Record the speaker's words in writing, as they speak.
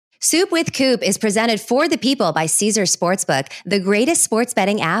Soup with Coop is presented for the people by Caesar Sportsbook, the greatest sports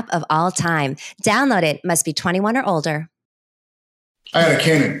betting app of all time. Download it. Must be 21 or older. I had a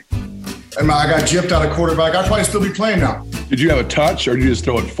cannon, and I got gypped out of quarterback. I'd probably still be playing now. Did you have a touch, or did you just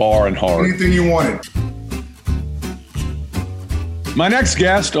throw it far and hard? Anything you wanted. My next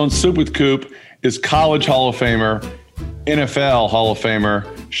guest on Soup with Coop is College Hall of Famer, NFL Hall of Famer,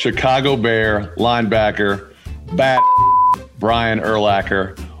 Chicago Bear linebacker, Brian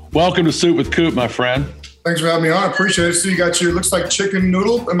Urlacher. Welcome to Soup with Coop, my friend. Thanks for having me on. I appreciate it. So you got your, looks like chicken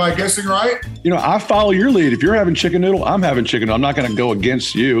noodle. Am I guessing right? You know, I follow your lead. If you're having chicken noodle, I'm having chicken noodle. I'm not going to go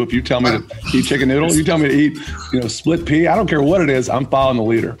against you. If you tell me to eat chicken noodle, you tell me to eat, split pea. I don't care what it is. I'm following the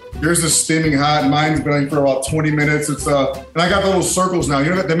leader. Yours is steaming hot. Mine's been on for about 20 minutes. It's and I got the little circles now. You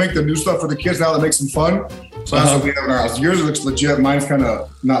know that they make the new stuff for the kids now that makes them fun. So that's what we have in our house. Yours looks legit. Mine's kind of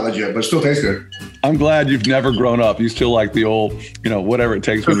not legit, but it still tastes good. I'm glad you've never grown up. You still like the old, whatever it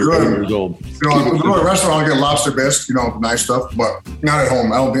takes when you're 8 years old. I go to a restaurant, I get lobster bisque, nice stuff, but not at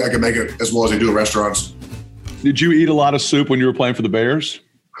home. I don't think I can make it as well as they do at restaurants. Did you eat a lot of soup when you were playing for the Bears?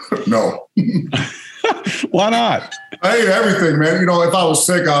 No. Why not? I ate everything, man. If I was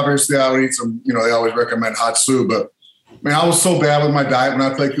sick, obviously I would eat some, they always recommend hot soup, but man, I was so bad with my diet when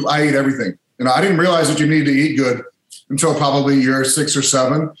I played. I ate everything. I didn't realize that you needed to eat good until probably year 6 or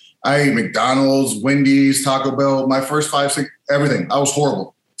 7. I ate McDonald's, Wendy's, Taco Bell, my first 5, 6, everything. I was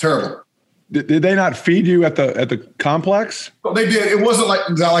horrible, terrible. Did they not feed you at the complex? Well, they did. It wasn't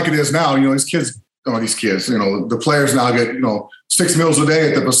not like it is now. These kids, the players now get 6 meals a day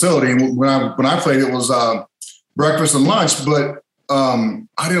at the facility. And when I played, it was breakfast and lunch. But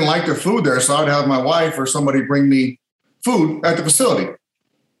I didn't like the food there, so I'd have my wife or somebody bring me food at the facility.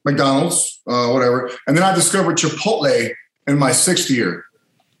 McDonald's, whatever. And then I discovered Chipotle in my 6th year.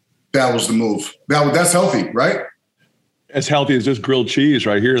 That was the move. That's healthy, right? As healthy as this grilled cheese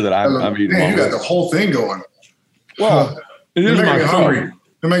right here that I'm eating. Man, you got the whole thing going. Well, it is my hungry.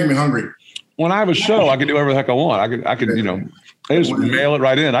 They're making me hungry. When I have a show, I can do whatever the heck I want. I could they just mail it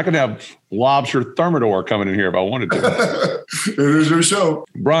right in. I could have lobster thermidor coming in here if I wanted to. It is your show.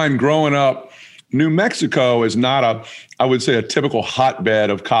 Brian, growing up, New Mexico is not I would say a typical hotbed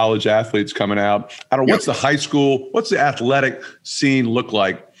of college athletes coming out. I don't know, what's the athletic scene look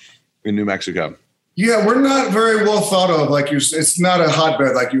like in New Mexico? Yeah, we're not very well thought of. It's not a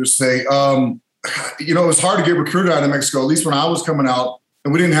hotbed, like you would say. It was hard to get recruited out of Mexico, at least when I was coming out.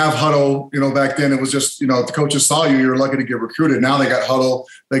 And we didn't have huddle, back then. It was just, if the coaches saw you, were lucky to get recruited. Now they got huddle.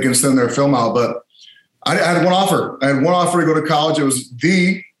 They can send their film out. But I had one offer. I had one offer to go to college. It was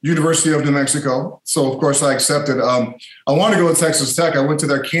the University of New Mexico. So, of course, I accepted. I wanted to go to Texas Tech. I went to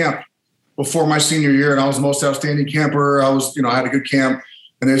their camp before my senior year, and I was the most outstanding camper. I had a good camp.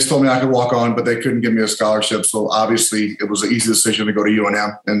 And they just told me I could walk on, but they couldn't give me a scholarship. So obviously it was an easy decision to go to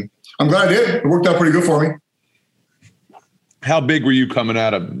UNM. And I'm glad I did. It worked out pretty good for me. How big were you coming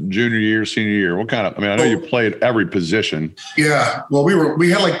out of junior year, senior year? What kind of, I know you played every position. Yeah. Well, we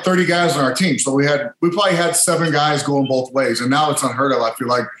had like 30 guys on our team. So we probably had 7 guys going both ways. And now it's unheard of. I feel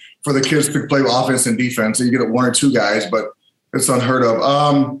like for the kids to play offense and defense, so you get 1 or 2 guys, but it's unheard of.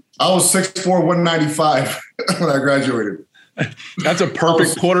 I was 6'4", 195 when I graduated. That's a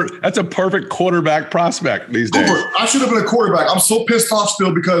perfect That's a perfect quarterback prospect these days. I should have been a quarterback. I'm so pissed off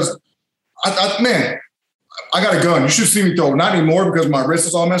still because, I got a gun. You should see me throw. Not anymore because my wrist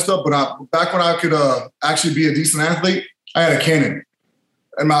is all messed up. But back when I could actually be a decent athlete, I had a cannon,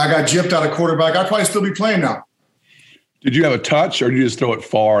 and I got gypped out of quarterback. I'd probably still be playing now. Did you have a touch, or did you just throw it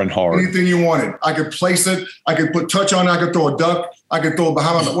far and hard? Anything you wanted. I could place it. I could put touch on it. I could throw a duck. I could throw it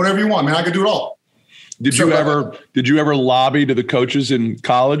behind my, whatever you want, man. I could do it all. Did you ever lobby to the coaches in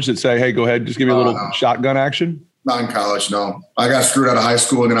college that say, hey, go ahead, just give me a little shotgun action? Not in college, no. I got screwed out of high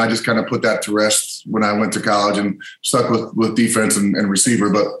school, and then I just kind of put that to rest when I went to college and stuck with defense and receiver.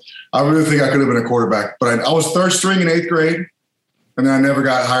 But I really think I could have been a quarterback. But I was 3rd string in 8th grade, and then I never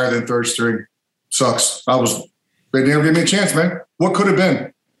got higher than 3rd string. Sucks. They never gave me a chance, man. What could have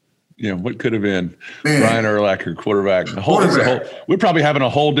been? Yeah, what could have been? Man. Brian Urlacher, quarterback. We're probably having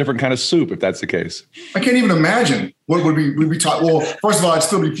a whole different kind of soup if that's the case. I can't even imagine what would we'd be taught. Well, first of all, I'd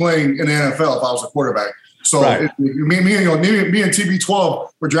still be playing in the NFL if I was a quarterback. So right. Me and TB12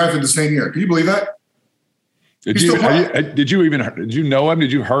 were drafted the same year. Can you believe that? Did you know him?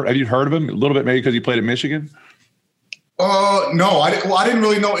 Have you heard of him a little bit? Maybe because he played at Michigan. No, I didn't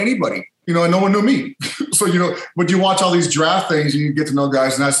really know anybody. And no one knew me. So, when you watch all these draft things, you get to know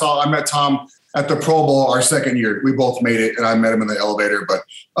guys. And I met Tom at the Pro Bowl our 2nd year. We both made it, and I met him in the elevator. But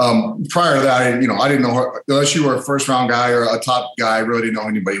prior to that, I didn't know her. Unless you were a first-round guy or a top guy, I really didn't know who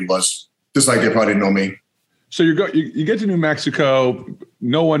anybody was. Just like they probably didn't know me. So you get to New Mexico.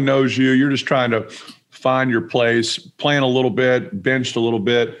 no one knows you. You're just trying to find your place, playing a little bit, benched a little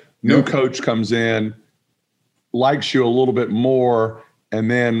bit. New coach comes in, likes you a little bit more. And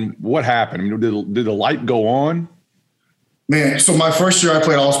then what happened? I mean, did the light go on? Man, so my first year I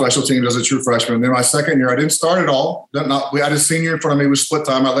played all special teams as a true freshman. And then my second year I didn't start at all. We had a senior in front of me. It was split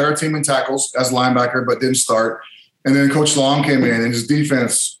time. I led our team in tackles as linebacker, but didn't start. And then Coach Long came in, and his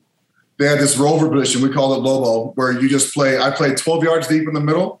defense, they had this rover position. We called it Lobo, where you just play. I played 12 yards deep in the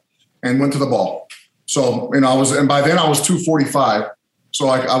middle and went to the ball. So, and by then I was 245. So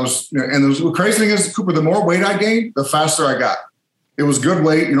I was, and the crazy thing is, Cooper, the more weight I gained, the faster I got. It was good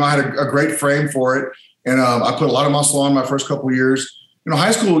weight. I had a great frame for it. And I put a lot of muscle on my first couple of years.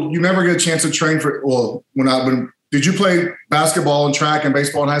 High school, you never get a chance to train for, did you play basketball and track and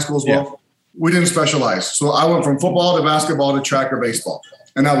baseball in high school as well? Yeah. We didn't specialize. So I went from football to basketball to track or baseball.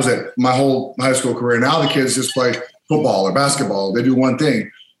 And that was it, my whole high school career. Now the kids just play football or basketball. They do one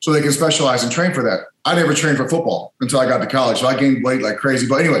thing so they can specialize and train for that. I never trained for football until I got to college. So I gained weight like crazy.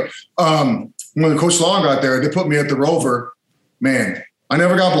 But anyway, when Coach Long got there, they put me at the rover. Man, I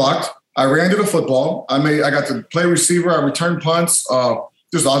never got blocked. I ran to the football. I got to play receiver. I returned punts.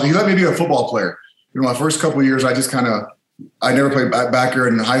 Just awesome. He let me be a football player. My first couple of years, I just I never played backer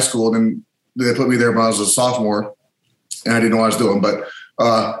in high school. And then they put me there when I was a sophomore, and I didn't know what I was doing. But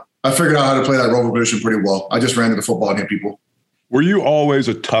I figured out how to play that rover position pretty well. I just ran to the football and hit people. Were you always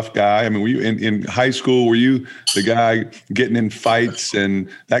a tough guy? I mean, were you in high school? Were you the guy getting in fights and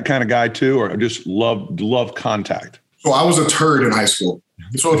that kind of guy too, or just love contact? So I was a turd in high school.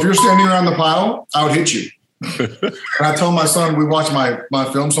 So if you're standing around the pile, I would hit you. And I tell my son, we watch my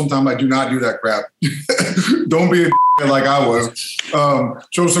film sometime, I do not do that crap. Don't be a like I was.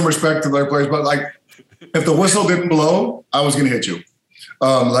 Show some respect to their players. But like, if the whistle didn't blow, I was going to hit you.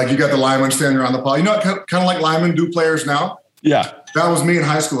 Like you got the lineman standing around the pile. Kind of like linemen do players now? Yeah. That was me in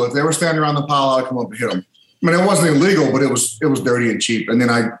high school. If they were standing around the pile, I'd come up and hit them. I mean, it wasn't illegal, but it was dirty and cheap. And then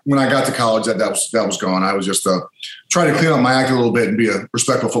when I got to college, that was gone. I was just trying to clean up my act a little bit and be a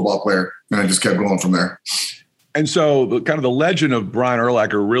respectful football player. And I just kept going from there. And so the legend of Brian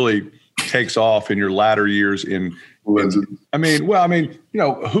Urlacher really takes off in your latter years who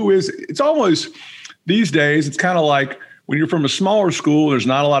is, it's almost these days, it's kind of like when you're from a smaller school, there's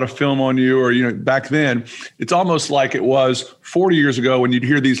not a lot of film on you, or, back then, it's almost like it was 40 years ago when you'd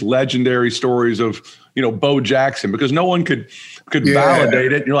hear these legendary stories of, Bo Jackson, because no one could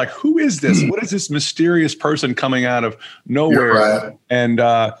validate it. And you're like, who is this? What is this mysterious person coming out of nowhere?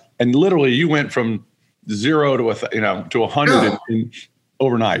 Right. And literally you went from 0 to 100 in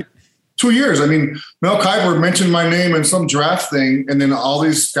overnight. 2 years. I mean, Mel Kiper mentioned my name in some draft thing, and then all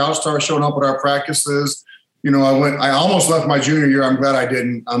these scouts started showing up at our practices. I almost left my junior year. I'm glad I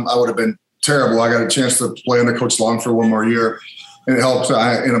didn't. I would have been terrible. I got a chance to play under Coach Long for one more year, and it helped.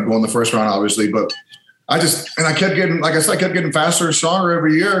 I ended up going the first round, obviously, but I kept getting, like I said, I kept getting faster and stronger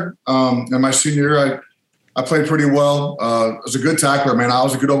every year. And my senior year, I played pretty well. I was a good tackler, man. I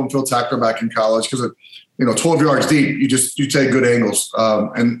was a good open field tackler back in college because, 12 yards deep, you take good angles.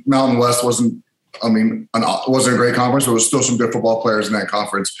 And Mountain West wasn't a great conference, but there was still some good football players in that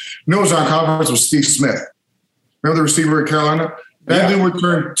conference. Who was in our conference was Steve Smith. Remember the receiver at Carolina? That dude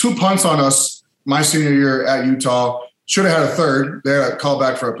returned 2 punts on us my senior year at Utah. Should have had a third. They had a call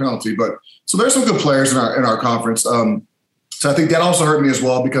back for a penalty. But so there's some good players in our conference. So I think that also hurt me as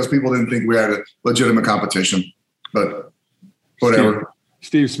well because people didn't think we had a legitimate competition. But whatever.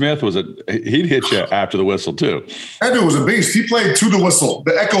 Steve Smith he'd hit you after the whistle too. That dude was a beast. He played to the whistle,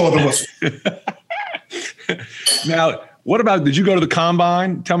 the echo of the whistle. Now, what about, did you go to the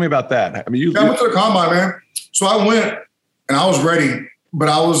combine? Tell me about that. I mean, I went to the combine, man. So I went and I was ready, but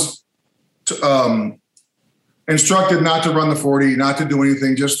I was instructed not to run the 40, not to do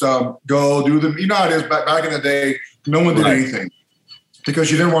anything, just go do them. You know how it is back in the day, no one did anything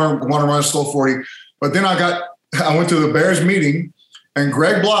because you didn't want to run a slow 40. But then I went to the Bears meeting and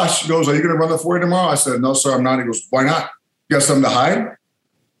Greg Blosh goes, "Are you going to run the 40 tomorrow?" I said, "No, sir, I'm not." He goes, "Why not? You got something to hide?"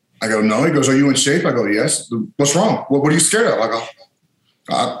 I go, "No." He goes, "Are you in shape?" I go, "Yes." "What's wrong? What are you scared of?" I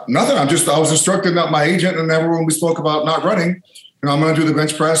go, "Nothing. I was instructed, not my agent and everyone we spoke about not running. I'm going to do the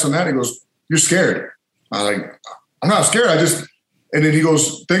bench press and that." He goes, "You're scared." I'm like, "I'm not scared. And then he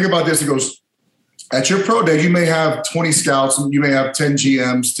goes, "Think about this." He goes, "At your pro day, you may have 20 scouts and you may have 10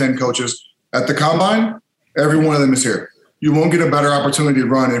 GMs, 10 coaches. At the combine, every one of them is here. You won't get a better opportunity to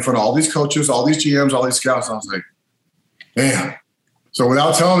run in front of all these coaches, all these GMs, all these scouts." And I was like, "Damn." So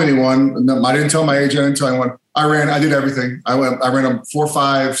without telling anyone, I didn't tell my agent, I didn't tell anyone. I did everything. I ran them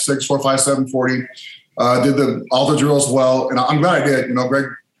 4.5, 6, 4.5, 7, 40. Did all the drills well. And I'm glad I did, Greg.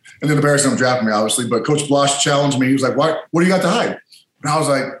 And then the Bears didn't draft me, obviously. But Coach Blosh challenged me. He was like, what do you got to hide? And I was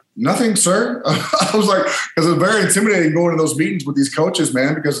like, nothing, sir. I was like, because it was very intimidating going to those meetings with these coaches,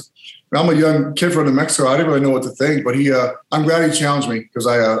 man, because I'm a young kid from New Mexico. I didn't really know what to think, but I'm glad he challenged me because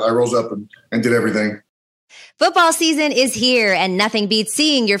I rose up and did everything. Football season is here, and nothing beats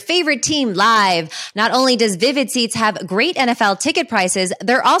seeing your favorite team live. Not only does Vivid Seats have great NFL ticket prices,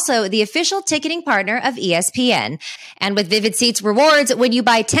 they're also the official ticketing partner of ESPN. And with Vivid Seats rewards, when you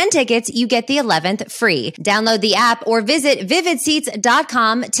buy 10 tickets, you get the 11th free. Download the app or visit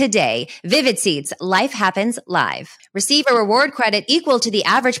vividseats.com today. Vivid Seats, life happens live. Receive a reward credit equal to the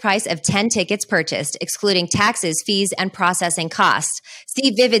average price of 10 tickets purchased, excluding taxes, fees, and processing costs.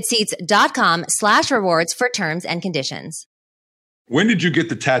 See vividseats.com/rewards for terms and conditions. When did you get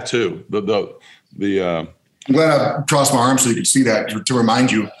the tattoo? I'm glad I crossed my arm so you could see that to remind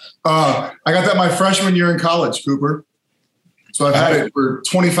you. I got that my freshman year in college, Cooper. So I've had it for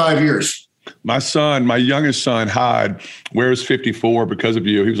 25 years. My youngest son, Hyde, wears 54 because of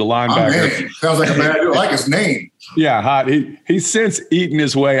you. He was a linebacker. Sounds like a bad dude. I like his name. Yeah, Hyde. He's since eaten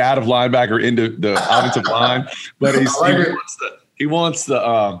his way out of linebacker into the offensive line, but he wants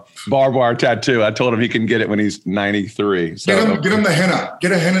the barbed wire tattoo. I told him he can get it when he's 93. So get him the henna.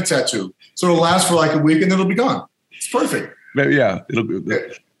 Get a henna tattoo. So it'll last for like a week and it'll be gone. It's perfect. Yeah, it'll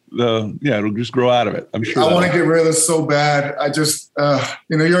just grow out of it. I'm sure. I want to get rid of this so bad. I just,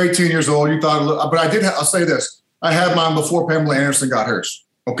 you're 18 years old. You thought, but I'll say this. I had mine before Pamela Anderson got hers.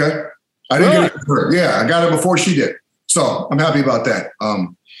 Okay. I didn't get it for her. Yeah. I got it before she did. So I'm happy about that.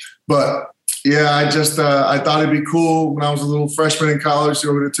 But yeah, I thought it'd be cool when I was a little freshman in college to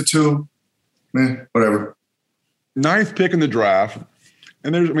go to tattoo. Whatever. 9th pick in the draft.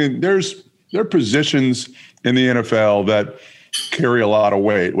 And there are positions in the NFL that carry a lot of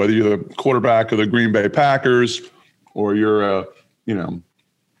weight, whether you're the quarterback of the Green Bay Packers or you're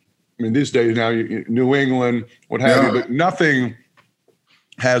these days now, New England, what have you, but nothing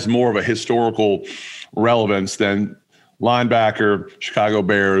has more of a historical relevance than linebacker, Chicago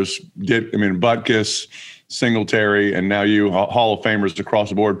Bears, Butkus, Singletary, and now you, Hall of Famers across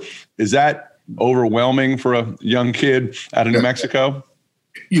the board. Is that overwhelming for a young kid out of New Mexico?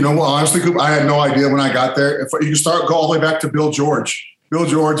 You know what? Honestly, Coop, I had no idea when I got there. If you go all the way back to Bill George,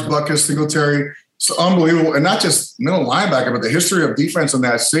 Butkus, Singletary, it's unbelievable. And not just middle linebacker, but the history of defense in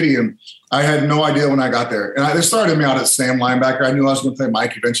that city. And I had no idea when I got there. And they started me out at Sam linebacker. I knew I was going to play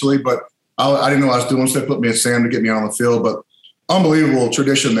Mike eventually, but I didn't know what I was doing. So they put me at Sam to get me on the field. But unbelievable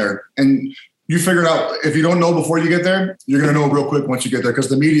tradition there. And you figure it out. If you don't know before you get there, you're going to know real quick once you get there because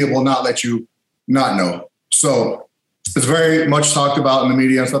the media will not let you not know. So it's very much talked about in the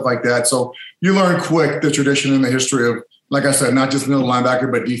media and stuff like that. So you learn quick the tradition and the history of, like I said, not just middle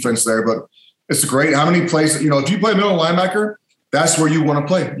linebacker, but defense there. But it's great. How many places, if you play middle linebacker, that's where you want to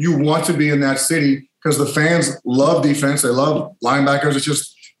play. You want to be in that city because the fans love defense. They love linebackers. It's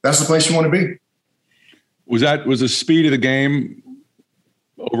just, that's the place you want to be. Was the speed of the game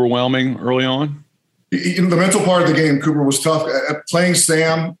overwhelming early on? The mental part of the game, Cooper, was tough. Playing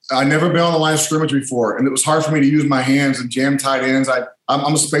Sam, I'd never been on the line of scrimmage before, and it was hard for me to use my hands and jam tight ends.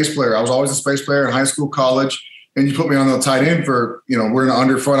 I'm a space player. I was always a space player in high school, college, and you put me on the tight end for, we're in the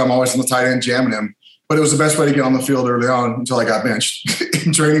underfoot. I'm always on the tight end jamming him. But it was the best way to get on the field early on until I got benched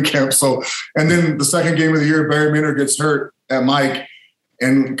in training camp. So, and then the second game of the year, Barry Minner gets hurt at Mike,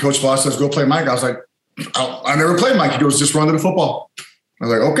 and Coach Boss says, go play Mike. I was like, I never played Mike. He goes, just run to the football. I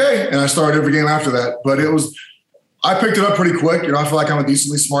was like, okay. And I started every game after that. But I picked it up pretty quick. I feel like I'm a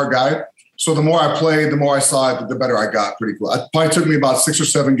decently smart guy. So the more I played, the more I saw it, the better I got pretty quick. It probably took me about 6 or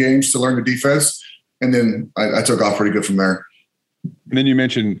 7 games to learn the defense. And then I took off pretty good from there. And then you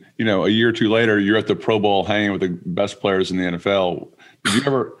mentioned, a year or two later, you're at the Pro Bowl hanging with the best players in the NFL. Did you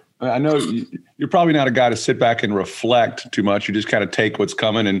ever, I know you're probably not a guy to sit back and reflect too much. You just kind of take what's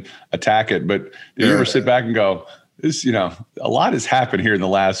coming and attack it. But did you ever sit back and go, this, a lot has happened here in the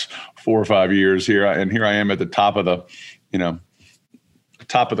last 4 or 5 years here. And here I am at the top of the,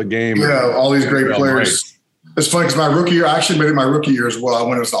 top of the game. Yeah, all these great players. It's funny because my rookie year, I actually made it my rookie year as well. I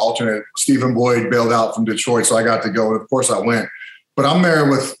went as the alternate. Stephen Boyd bailed out from Detroit, so I got to go. And of course I went. But I'm there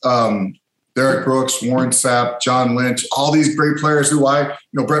with Derek Brooks, Warren Sapp, John Lynch, all these great players who Brett,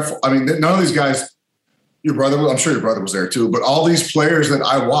 none of these guys, I'm sure your brother was there too, but all these players that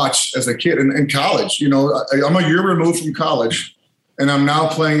I watched as a kid in college, I'm a year removed from college and I'm now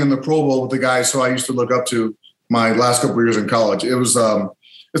playing in the Pro Bowl with the guys who I used to look up to my last couple of years in college. It was,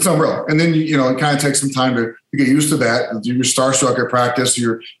 it's unreal. And then, it kind of takes some time to get used to that. You're starstruck at practice.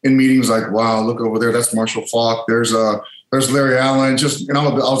 You're in meetings like, wow, look over there. That's Marshall Faulk. There's Larry Allen. I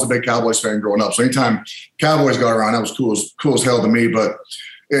was a big Cowboys fan growing up. So anytime Cowboys got around, that was cool as hell to me. But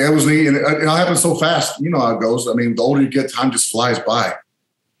it was neat. And it happened so fast. You know how it goes. I mean, the older you get, time just flies by.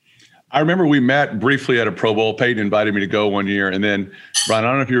 I remember we met briefly at a Pro Bowl. Peyton invited me to go one year. And then, Brian, I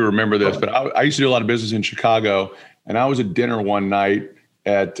don't know if you remember this, but I used to do a lot of business in Chicago. And I was at dinner one night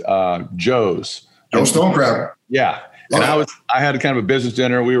at Joe's. Joe Stonecrab. Yeah. And I had kind of a business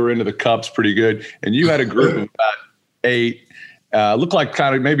dinner. We were into the cups pretty good. And you had a group of about 8, looked like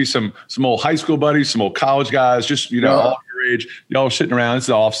kind of maybe some old high school buddies, some old college guys, just, all your age, y'all sitting around. It's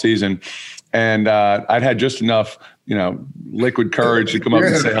the off season. And I'd had just enough, liquid courage to come up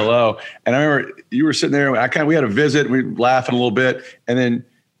and say hello. And I remember you were sitting there. We had a visit. We were laughing a little bit. And then,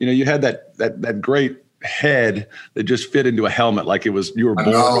 you had that great head that just fit into a helmet, like you were born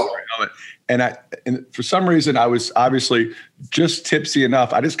with a helmet. And for some reason, I was obviously just tipsy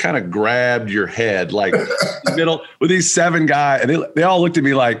enough. I just kind of grabbed your head, like middle with these 7 guys, and they all looked at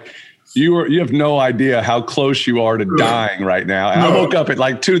me like you have no idea how close you are to dying right now. And I woke up at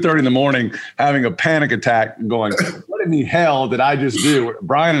like 2:30 in the morning having a panic attack, going, "What in the hell did I just do?"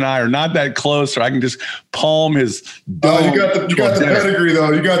 Brian and I are not that close, or I can just palm his dome. You got the pedigree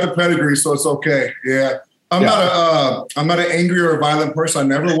though. You got the pedigree, so it's okay. Yeah. I'm not an angry or a violent person. I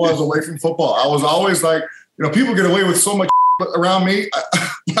never was away from football. I was always like, people get away with so much around me.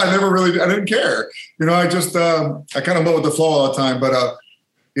 I didn't care. I just, I kind of went with the flow all the time. But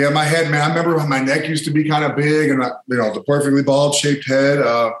yeah, my head, man, I remember when my neck used to be kind of big and, the perfectly bald shaped head.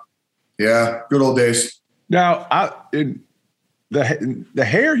 Yeah, good old days. Now, the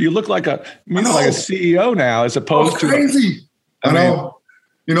hair, you look like like a CEO now, as opposed to crazy. I know.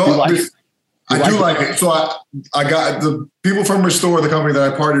 I do like it. So I got the people from Restore, the company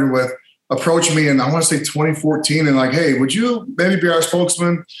that I partnered with, approached me, and I want to say 2014, and like, "Hey, would you maybe be our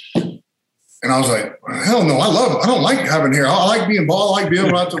spokesman?" And I was like, "Hell no, I don't like having hair. I like being bald. I like being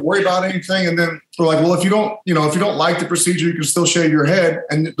able not to worry about anything." And then they're like, "Well, if you don't like the procedure, you can still shave your head,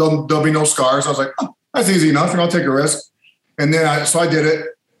 and there'll be no scars." I was like, "Oh, that's easy enough. I'll take a risk." And then I did it.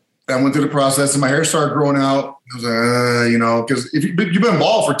 I went through the process, and my hair started growing out. I was like, because if you've been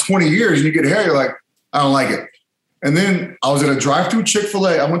bald for 20 years and you get hair, you're like, I don't like it. And then I was at a drive-through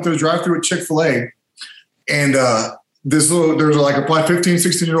Chick-fil-A. I went to the drive-through at Chick-fil-A, and there was like a probably 15,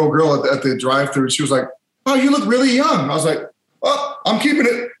 16-year-old girl at the drive-through. She was like, "Oh, you look really young." I was like, "Oh, I'm keeping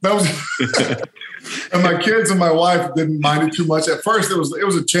it." That was, and my kids and my wife didn't mind it too much. At first, it was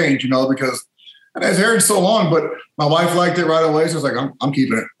a change, because his hair is so long, but my wife liked it right away. So I was like, I'm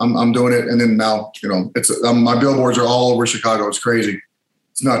keeping it. I'm doing it. And then now, it's my billboards are all over Chicago. It's crazy.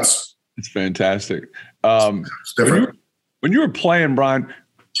 It's nuts. It's fantastic. It's different. When you were playing, Brian,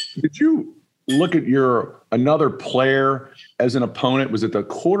 did you look at another player as an opponent? Was it the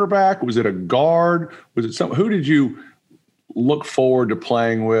quarterback? Was it a guard? Was it who did you look forward to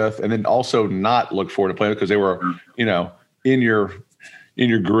playing with, and then also not look forward to playing with because they were, in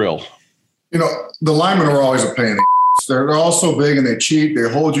your grill? The linemen are always a pain in the ass. They're all so big and they cheat. They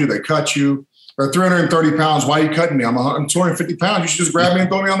hold you. They cut you. They're 330 pounds. Why are you cutting me? I'm 250 pounds. You should just grab me and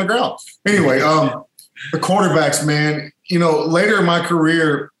throw me on the ground. Anyway, the quarterbacks, man, later in my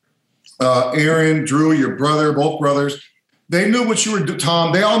career, Aaron, Drew, your brother, both brothers, they knew what you were doing.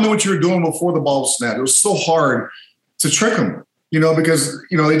 Tom, they all knew what you were doing before the ball was snapped. It was so hard to trick them, because,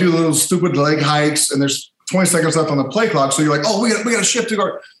 they do little stupid leg hikes and there's 20 seconds left on the play clock. So you're like, "Oh, we got to shift to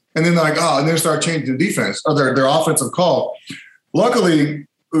guard." And then they're like, and then start changing the defense or their offensive call. Luckily,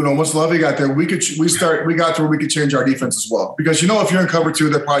 once Lovey got there, we got to where we could change our defense as well. Because, if you're in cover 2,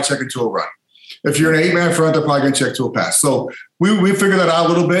 they're probably checking to a run. If you're an 8-man front, they're probably going to check to a pass. So we figured that out a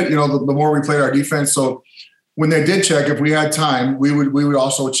little bit, the more we played our defense. So when they did check, if we had time, we would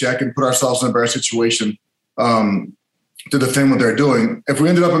also check and put ourselves in a better situation to defend what they're doing. If we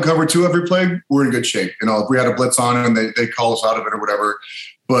ended up in cover 2 every play, we're in good shape. If we had a blitz on and they call us out of it or whatever.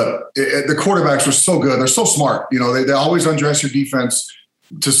 But the quarterbacks are so good. They're so smart. They always undress your defense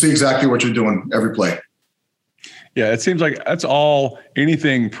to see exactly what you're doing every play. Yeah, it seems like that's all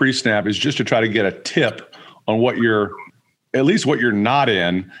anything pre-snap is just to try to get a tip on what at least what you're not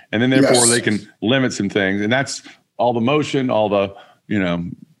in. And then therefore they can limit some things. And that's all the motion, all the,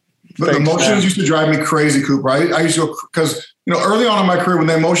 But the motions used to drive me crazy, Cooper. I used to go because, early on in my career when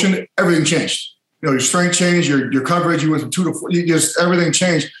they motioned, everything changed. Your strength changed, your coverage, you went from 2 to 4, everything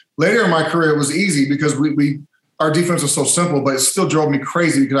changed. Later in my career, it was easy because our defense was so simple, but it still drove me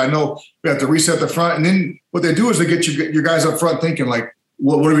crazy because I know we have to reset the front. And then what they do is they get your guys up front thinking like,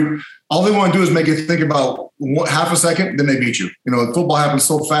 what are we? All they want to do is make you think about half a second, then they beat you. Football happens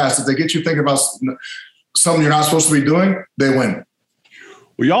so fast. If they get you thinking about something you're not supposed to be doing, they win.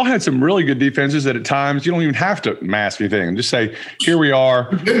 Well, y'all had some really good defenses that at times you don't even have to mask anything. Just say, "Here we are.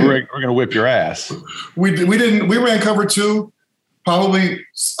 We're going to whip your ass." We didn't. We ran cover 2. Probably,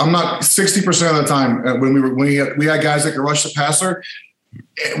 I'm not 60% of the time when we had guys that could rush the passer.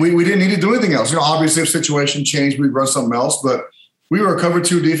 We didn't need to do anything else. Obviously if situation changed, we'd run something else, but we were a cover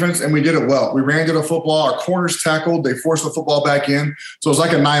 2 defense and we did it well. We ran to the football. Our corners tackled. They forced the football back in. So it was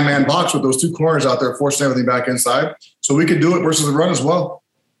like a 9-man box with those 2 corners out there forcing everything back inside. So we could do it versus the run as well.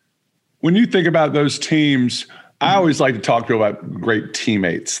 When you think about those teams, I always like to talk to about great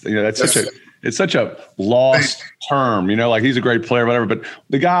teammates. That's it's such a lost term, like he's a great player, whatever. But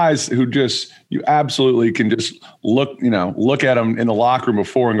the guys who you absolutely can just look at him in the locker room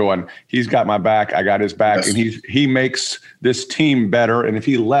before and going, he's got my back, I got his back, and he makes this team better. And if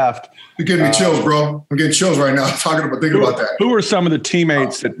he left, you're getting me chills, bro. I'm getting chills right now thinking about that. Who are some of the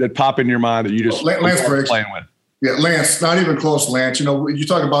teammates that pop in your mind that you just Lance Briggs playing with? Yeah, Lance, not even close. Lance, you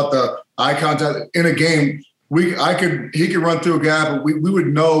talk about the eye contact in a game. He could run through a gap, but we would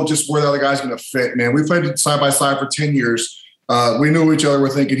know just where the other guy's going to fit, man. We played side by side for 10 years. We knew each other were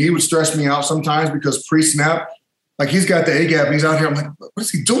thinking. He would stress me out sometimes because pre-snap, like he's got the A gap and he's out here. I'm like, what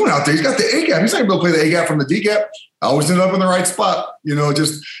is he doing out there? He's got the A gap. He's not going to play the A gap from the D gap. I always ended up in the right spot.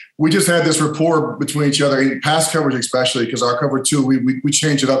 We just had this rapport between each other, and pass coverage especially, because our cover 2, we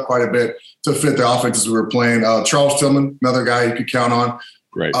changed it up quite a bit to fit the offenses we were playing. Charles Tillman, another guy you could count on.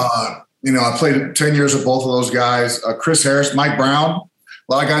 Great. I played 10 years with both of those guys. Chris Harris, Mike Brown.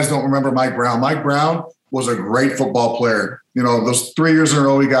 A lot of guys don't remember Mike Brown. Mike Brown was a great football player. Those 3 years in a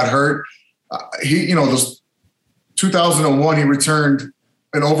row he got hurt. Those 2001 he returned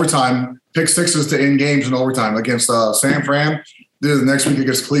in overtime, pick 6s to end games in overtime against San Fran. Did it the next week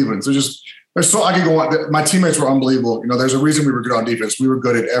against Cleveland. So I could go on. My teammates were unbelievable. There's a reason we were good on defense. We were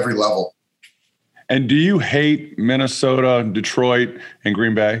good at every level. And do you hate Minnesota, Detroit, and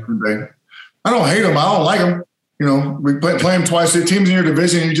Green Bay? I don't hate them. I don't like them. We play them twice. The teams in your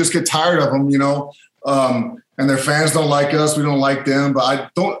division, you just get tired of them, and their fans don't like us. We don't like them. But I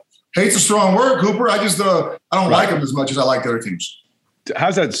don't – hate's a strong word, Cooper. I just I don't like them as much as I like the other teams.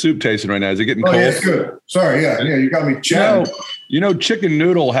 How's that soup tasting right now? Is it getting cold? Yeah, it's good. Sorry, yeah, you got me chatting. Chicken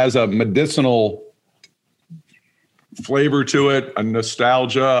noodle has a medicinal flavor to it, a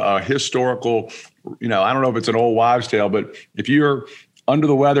nostalgia, a historical – I don't know if it's an old wives' tale, but if you're under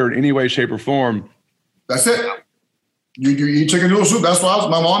the weather in any way, shape, or form, that's it. You eat chicken noodle soup. That's why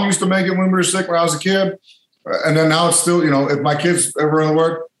my mom used to make it when we were sick when I was a kid. And then now it's still, if my kids ever in the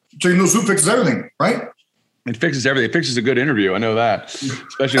work, chicken noodle soup fixes everything, right? It fixes everything. It fixes a good interview. I know that,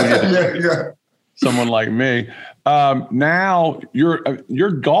 especially when you have someone like me. Now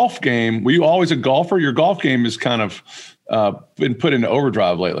your golf game, were you always a golfer? Your golf game has kind of been put into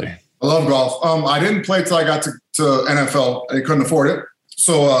overdrive lately. I love golf. I didn't play till I got to NFL. I couldn't afford it.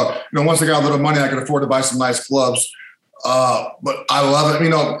 So, once I got a little money, I could afford to buy some nice clubs. But I love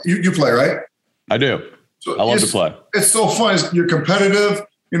it. You play, right? I do. So I love to play. It's so fun. You're competitive.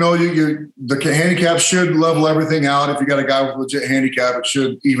 The handicap should level everything out. If you got a guy with legit handicap, it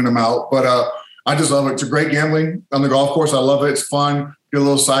should even them out. But I just love it. It's a great gambling on the golf course. I love it. It's fun. Get a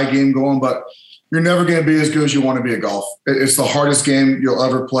little side game going, but you're never going to be as good as you want to be at golf. It's the hardest game you'll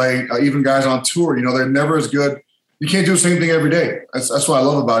ever play. Even guys on tour, they're never as good. You can't do the same thing every day. That's what I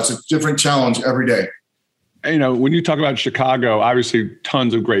love about it. It's a different challenge every day. When you talk about Chicago, obviously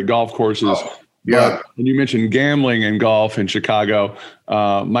tons of great golf courses. Yeah. But when you mentioned gambling and golf in Chicago,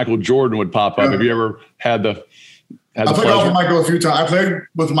 Michael Jordan would pop up. Have you ever had the I played golf with Michael a few times. I played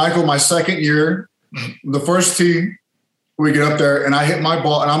with Michael my second year. The first tee, we get up there and I hit my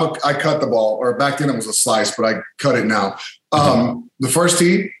ball and I cut the ball, or back then it was a slice, but I cut it now. The first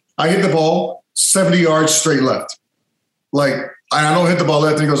tee, I hit the ball 70 yards straight left. I don't hit the ball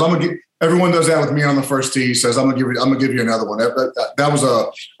left. And he goes, everyone does that with me on the first tee. He says, I'm gonna give you another one. That was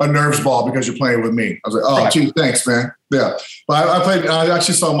a nerves ball because you're playing with me. I was like, oh, right. Gee, thanks, man. Yeah. But I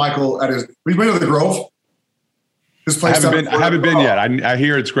actually saw Michael we've been to the Grove. This place I haven't been yet. I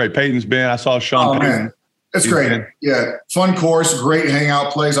hear it's great. Peyton's been. I saw Sean. Man. It's great. Yeah. Fun course, great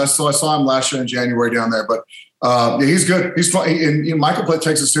hangout place. I saw him last year in January down there, but he's good. He's fun. And Michael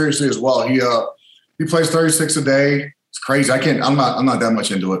takes it seriously as well. He plays 36 a day. It's crazy. I'm not that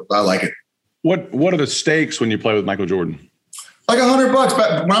much into it, but I like it. What are the stakes when you play with Michael Jordan? Like $100.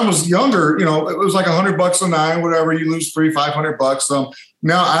 But when I was younger, it was like $100 a night, whatever. You lose $500.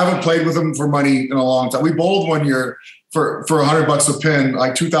 Now I haven't played with him for money in a long time. We bowled one year for $100 a pin,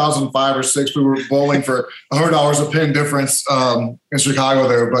 like 2005 or 6. We were bowling for $100 a pin difference in Chicago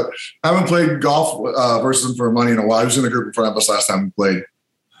there. But I haven't played golf versus him for money in a while. I was in a group in front of us last time we played.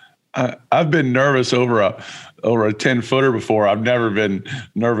 I've been nervous over a 10-footer before. I've never been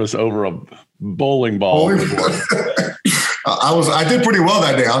nervous over a bowling ball before. I did pretty well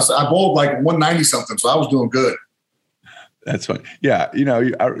that day. I bowled like 190 something, so I was doing good. That's fun. Yeah.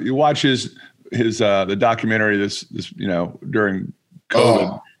 You watch his the documentary this during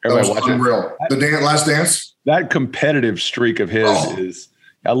COVID. Everybody watch unreal. Last Dance. That competitive streak of his is.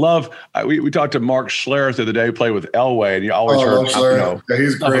 I love. We talked to Mark Schlereth the other day, who played with Elway, and you always heard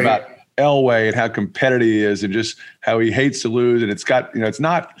he's great about Elway and how competitive he is, and just how he hates to lose. And it's got it's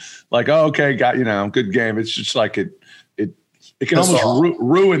not like good game. It's just like it can almost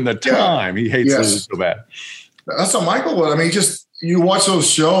ruin the time. He hates losing so bad. That's how Michael was. I mean, you watch those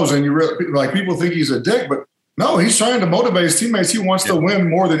shows and you really like people think he's a dick, but no, he's trying to motivate his teammates. He wants to win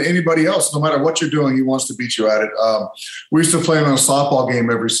more than anybody else. No matter what you're doing, he wants to beat you at it. We used to play him in a softball game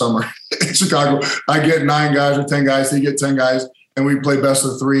every summer in Chicago. I get 9 guys or 10 guys. He get 10 guys, and we play best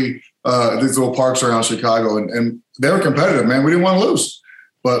of 3. These little parks around Chicago, and they were competitive, man. We didn't want to lose,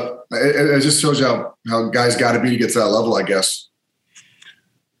 but it just shows you how guys got to be to get to that level, I guess.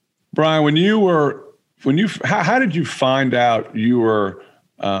 Brian, how did you find out you were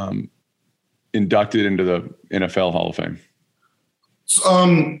inducted into the NFL Hall of Fame? So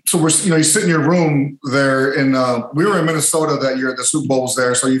we're, you sit in your room there, and we were in Minnesota that year. The Super Bowl was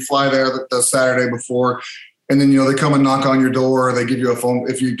there, so you fly there the Saturday before, and then they come and knock on your door. They give you a phone.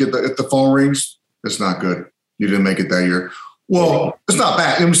 If the phone rings, it's not good. You didn't make it that year. Well, it's not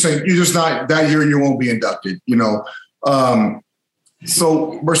bad. I'm saying you're just not that year. You won't be inducted.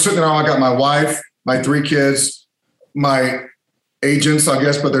 So we're sitting there. I got my wife, my 3 kids, my agents, I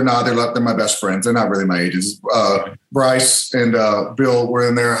guess, but they're not. They're my best friends. They're not really my agents. Bryce and Bill were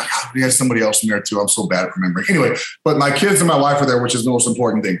in there. We had somebody else in there too. I'm so bad at remembering. Anyway, but my kids and my wife are there, which is the most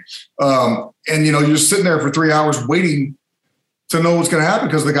important thing. And you're just sitting there for 3 hours waiting to know what's going to happen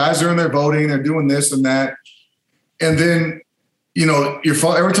because the guys are in there voting, they're doing this and that, and then your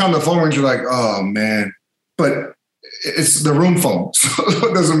phone. Every time the phone rings, you're like, oh man, but it's the room phone, so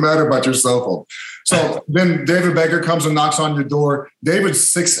it doesn't matter about your cell phone. So then David Baker comes and knocks on your door.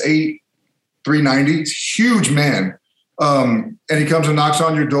 David's 6'8", 390, huge man. And he comes and knocks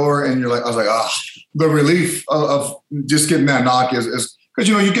on your door, and I was like, the relief of just getting that knock is because,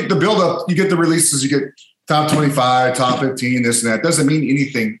 you get the buildup, you get the releases, you get top 25, top 15, this and that. Doesn't mean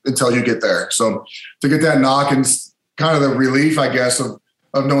anything until you get there. So to get that knock and kind of the relief, I guess, of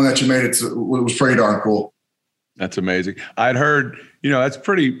knowing that you made it, was pretty darn cool. That's amazing. I'd heard,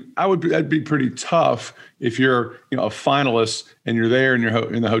 that'd be pretty tough if you're, a finalist and you're there and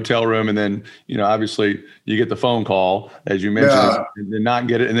you're in the hotel room, and then, obviously you get the phone call, as you mentioned, and then not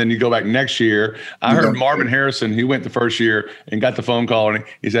get it. And then you go back next year. I heard Marvin Harrison, he went the first year and got the phone call, and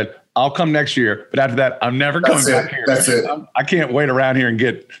he said, I'll come next year, but after that, I'm never coming back here. That's it. I can't wait around here and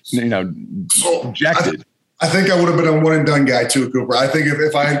get, rejected. I think I would have been a one and done guy too, Cooper. I think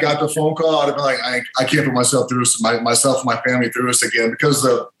if I had got the phone call, I'd have been like, I can't put myself through this, myself and my family through this again, because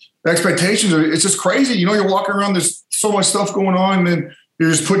the expectations it's just crazy. You're walking around, there's so much stuff going on, and then you're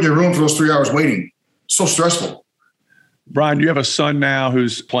just put in your room for those 3 hours waiting. So stressful. Brian, you have a son now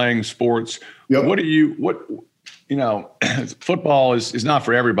who's playing sports. Yep. Football is not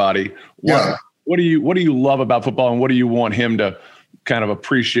for everybody. What do you love about football, and what do you want him to kind of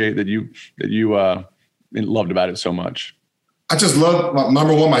appreciate that you loved about it so much? I just love,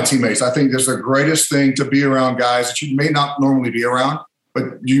 number one, my teammates. I think that's the greatest thing, to be around guys that you may not normally be around, but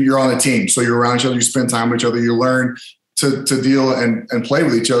you're on a team. So you're around each other, you spend time with each other, you learn to deal and play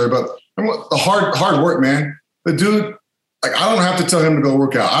with each other. But the hard work, man. The dude, like, I don't have to tell him to go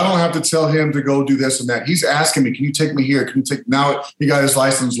work out. I don't have to tell him to go do this and that. He's asking me, can you take me here? Now he got his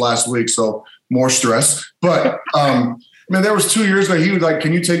license last week, so more stress. But there was 2 years that he was like,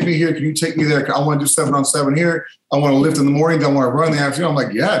 can you take me here? Can you take me there? I want to do 7-on-7 here. I want to lift in the morning. I want to run in the afternoon. I'm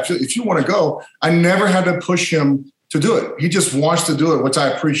like, yeah, if you want to go. I never had to push him to do it. He just wants to do it, which I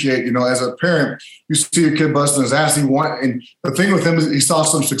appreciate. As a parent, you see your kid busting his ass. And the thing with him is he saw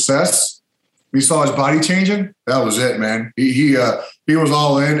some success. He saw his body changing. That was it, man. He was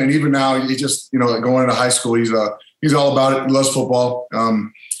all in. And even now, he just, going into high school, he's all about it. He loves football.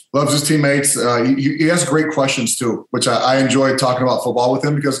 Loves his teammates. He has great questions too, which I enjoy talking about football with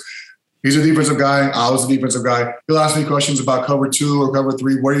him, because he's a defensive guy. I was a defensive guy. He'll ask me questions about cover 2 or cover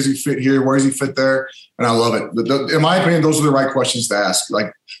 3. Where does he fit here? Where does he fit there? And I love it. In my opinion, those are the right questions to ask,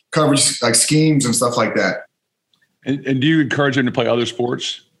 like coverage, like schemes and stuff like that. And do you encourage him to play other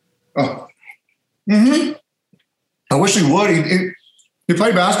sports? Oh, I wish he would. He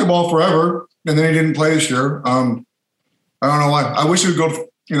played basketball forever, and then he didn't play this year. I don't know why. I wish he would go.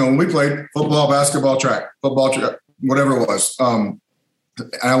 When we played football, basketball, track, whatever it was. And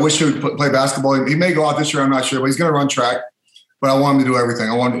I wish he would play basketball. He may go out this year, I'm not sure, but he's going to run track. But I want him to do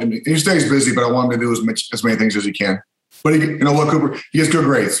everything. He stays busy, but I want him to do as many things as he can. But you know what, Cooper? He gets good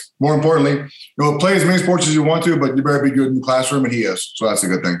grades. More importantly, play as many sports as you want to, but you better be good in the classroom, and he is. So that's a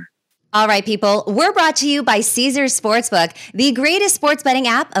good thing. All right, people, we're brought to you by Caesars Sportsbook, the greatest sports betting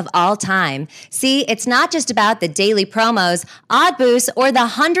app of all time. See, it's not just about the daily promos, odd boosts, or the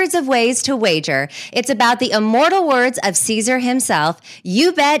hundreds of ways to wager. It's about the immortal words of Caesar himself.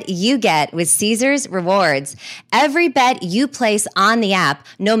 You bet, you get with Caesars Rewards. Every bet you place on the app,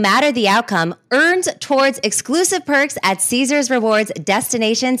 no matter the outcome, earns towards exclusive perks at Caesars Rewards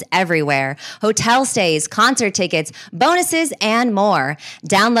destinations everywhere. Hotel stays, concert tickets, bonuses, and more.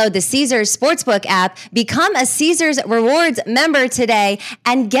 Download the Caesars Sportsbook app, become a Caesars Rewards member today,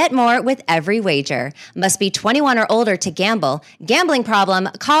 and get more with every wager. Must be 21 or older to gamble. Gambling problem?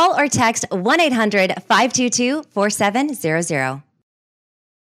 Call or text 1-800-522-4700.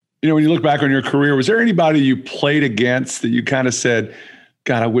 When you look back on your career, was there anybody you played against that you kind of said,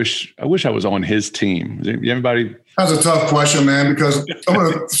 God, I wish I was on his team? Was there anybody? That's a tough question, man, because I'm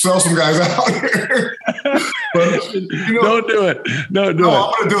going to sell some guys out here. But, don't do it. I'm going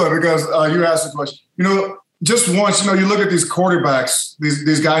to do it because you asked the question. Just once, you look at these quarterbacks,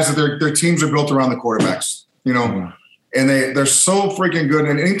 these guys that their teams are built around the quarterbacks, and they're so freaking good.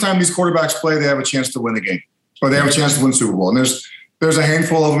 And anytime these quarterbacks play, they have a chance to win the game, or they have a chance to win Super Bowl. And there's a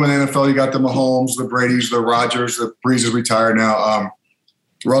handful of them in the NFL. You got the Mahomes, the Brady's, the Rodgers, the Breeze is retired now.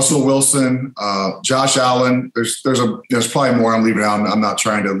 Russell Wilson, Josh Allen. There's probably more I'm leaving out. I'm not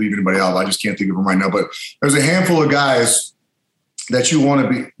trying to leave anybody out. I just can't think of them right now. But there's a handful of guys that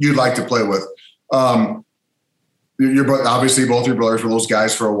you'd like to play with. Obviously both your brothers were those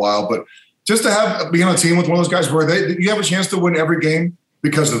guys for a while, but just to be on a team with one of those guys where you have a chance to win every game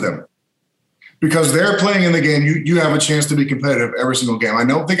because of them. Because they're playing in the game, you have a chance to be competitive every single game. I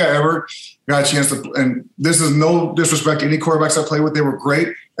don't think I ever got a chance to, and this is no disrespect to any quarterbacks I played with. They were great,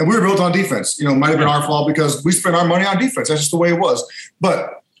 and we were built on defense. It might have been our fault because we spent our money on defense. That's just the way it was.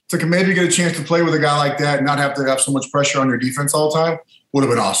 But to maybe get a chance to play with a guy like that and not have to have so much pressure on your defense all the time would have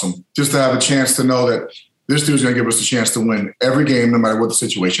been awesome. Just to have a chance to know that this dude's going to give us a chance to win every game, no matter what the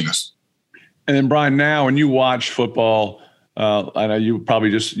situation is. And then, Brian, now when you watch football, I know you probably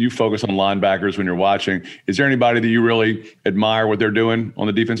you focus on linebackers when you're watching. Is there anybody that you really admire what they're doing on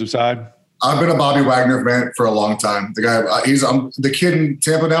the defensive side? I've been a Bobby Wagner fan for a long time. The guy, I'm the kid in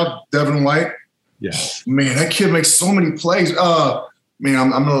Tampa now, Devin White. Yes, man, that kid makes so many plays. I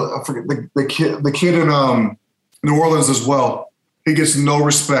forget the kid in New Orleans as well. He gets no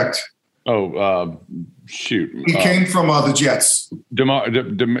respect. Shoot. He came from the Jets.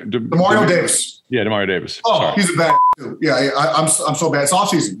 Demario Davis. Yeah, Demario Davis. Oh, sorry. He's a bad dude. Yeah, I'm so bad. It's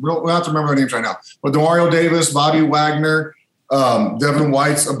offseason. We don't have to remember their names right now. But Demario Davis, Bobby Wagner, Devin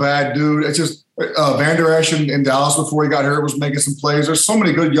White's a bad dude. It's just Van Der Esch in Dallas before he got hurt was making some plays. There's so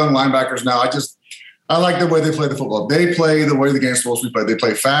many good young linebackers now. I like the way they play the football. They play the way the game's supposed to be played. They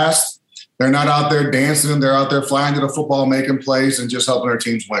play fast. They're not out there dancing. They're out there flying to the football, making plays, and just helping their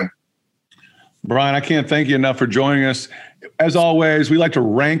teams win. Brian, I can't thank you enough for joining us. As always, we like to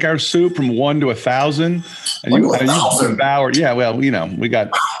rank our soup from 1 to 1,000. And you devoured. Yeah, well, we got.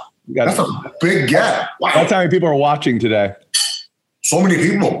 That's a big gap. Wow. That's how many people are watching today. So many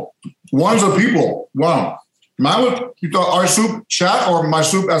people. Ones of people. Wow. You thought our soup chat or my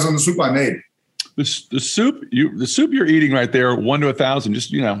soup as in the soup I made? The soup you're eating right there, 1 to 1,000.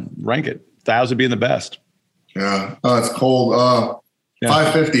 Just rank it. 1,000 being the best. Yeah. It's cold.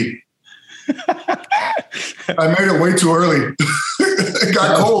 550. I made it way too early. It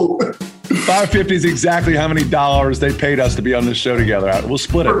got cold. 550 is exactly how many dollars they paid us to be on this show together. We'll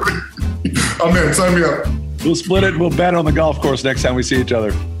split it. I'm in. Sign me up. We'll split it. We'll bet on the golf course next time we see each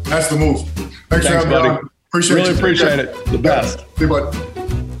other. That's the move. Thanks for having me on. Appreciate it. The best. See you, bud.